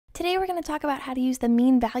Today we're going to talk about how to use the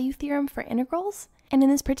mean value theorem for integrals. And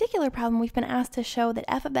in this particular problem, we've been asked to show that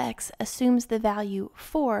f of x assumes the value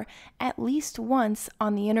 4 at least once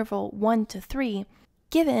on the interval 1 to 3,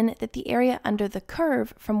 given that the area under the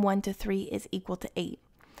curve from 1 to 3 is equal to 8.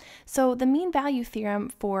 So the mean value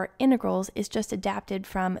theorem for integrals is just adapted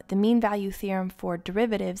from the mean value theorem for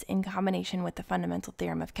derivatives in combination with the fundamental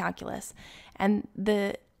theorem of calculus. And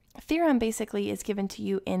the theorem basically is given to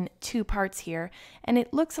you in two parts here, and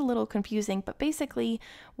it looks a little confusing, but basically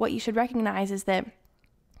what you should recognize is that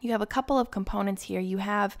you have a couple of components here. You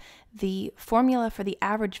have the formula for the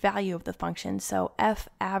average value of the function, so f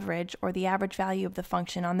average, or the average value of the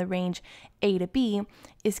function on the range a to b,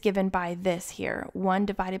 is given by this here, 1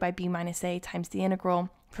 divided by b minus a times the integral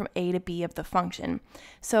from a to b of the function.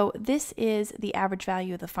 So this is the average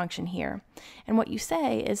value of the function here. And what you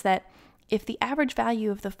say is that if the average value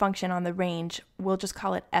of the function on the range, we'll just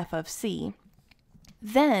call it f of c,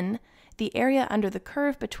 then the area under the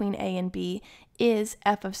curve between a and b is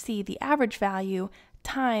f of c, the average value,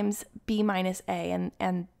 times b minus a.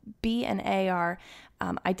 And b and a are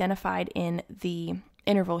identified in the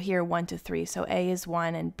interval here, 1 to 3. So a is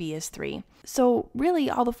 1 and b is 3. So really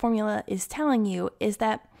all the formula is telling you is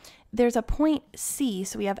that there's a point c,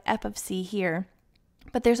 so we have f of c here,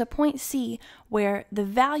 but there's a point C where the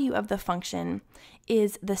value of the function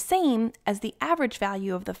is the same as the average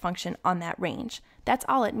value of the function on that range. That's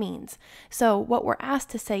all it means. So what we're asked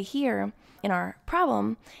to say here in our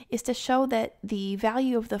problem is to show that the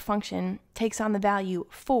value of the function takes on the value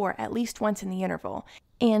 4 at least once in the interval.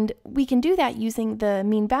 And we can do that using the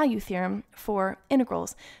mean value theorem for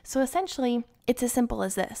integrals. So essentially, it's as simple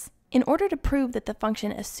as this. In order to prove that the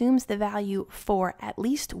function assumes the value 4 at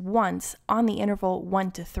least once on the interval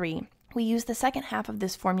 1 to 3, we use the second half of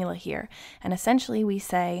this formula here. And essentially we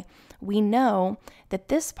say, we know that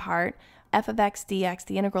this part, f of x dx,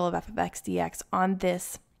 the integral of f of x dx on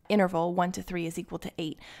this interval 1 to 3 is equal to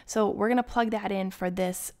 8. So we're going to plug that in for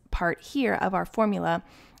this part here of our formula,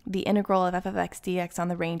 the integral of f of x dx on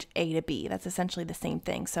the range a to b. That's essentially the same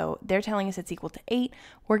thing. So they're telling us it's equal to 8.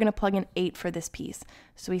 We're going to plug in 8 for this piece.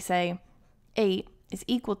 So we say 8 is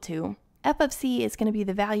equal to, f of c is going to be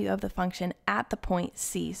the value of the function at the point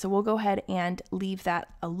c. So we'll go ahead and leave that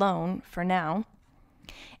alone for now.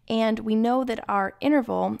 And we know that our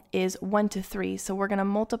interval is 1 to 3. So we're going to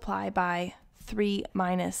multiply by 3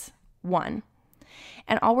 minus 1.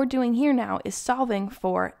 And all we're doing here now is solving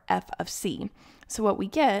for f of c. So what we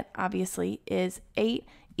get, obviously, is 8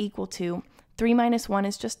 equal to 3 minus 1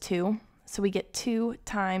 is just 2. So we get 2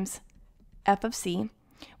 times f of c.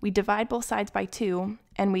 We divide both sides by 2,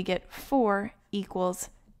 and we get 4 equals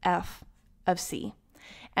f of c.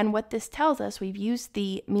 And what this tells us, we've used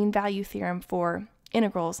the mean value theorem for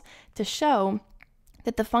integrals to show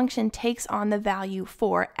that the function takes on the value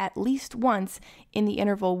 4 at least once in the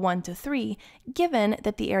interval 1 to 3, given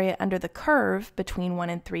that the area under the curve between 1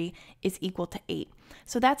 and 3 is equal to 8.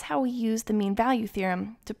 So that's how we use the mean value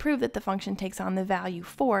theorem to prove that the function takes on the value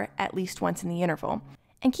 4 at least once in the interval.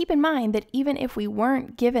 And keep in mind that even if we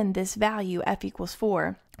weren't given this value, f equals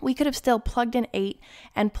 4, we could have still plugged in 8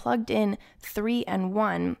 and plugged in 3 and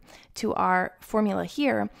 1 to our formula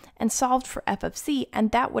here and solved for f of c,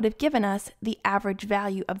 and that would have given us the average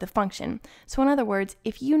value of the function. So in other words,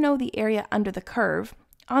 if you know the area under the curve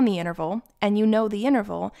on the interval, and you know the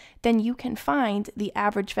interval, then you can find the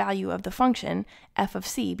average value of the function, f of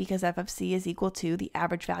c, because f of c is equal to the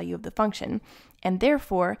average value of the function. And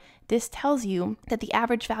therefore, this tells you that the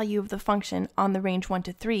average value of the function on the range 1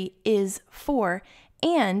 to 3 is 4,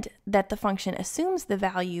 and that the function assumes the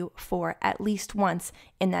value 4 at least once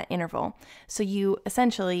in that interval. So you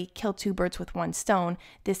essentially kill two birds with one stone.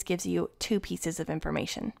 This gives you two pieces of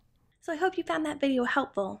information. So I hope you found that video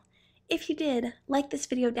helpful. If you did, like this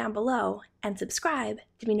video down below and subscribe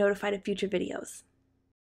to be notified of future videos.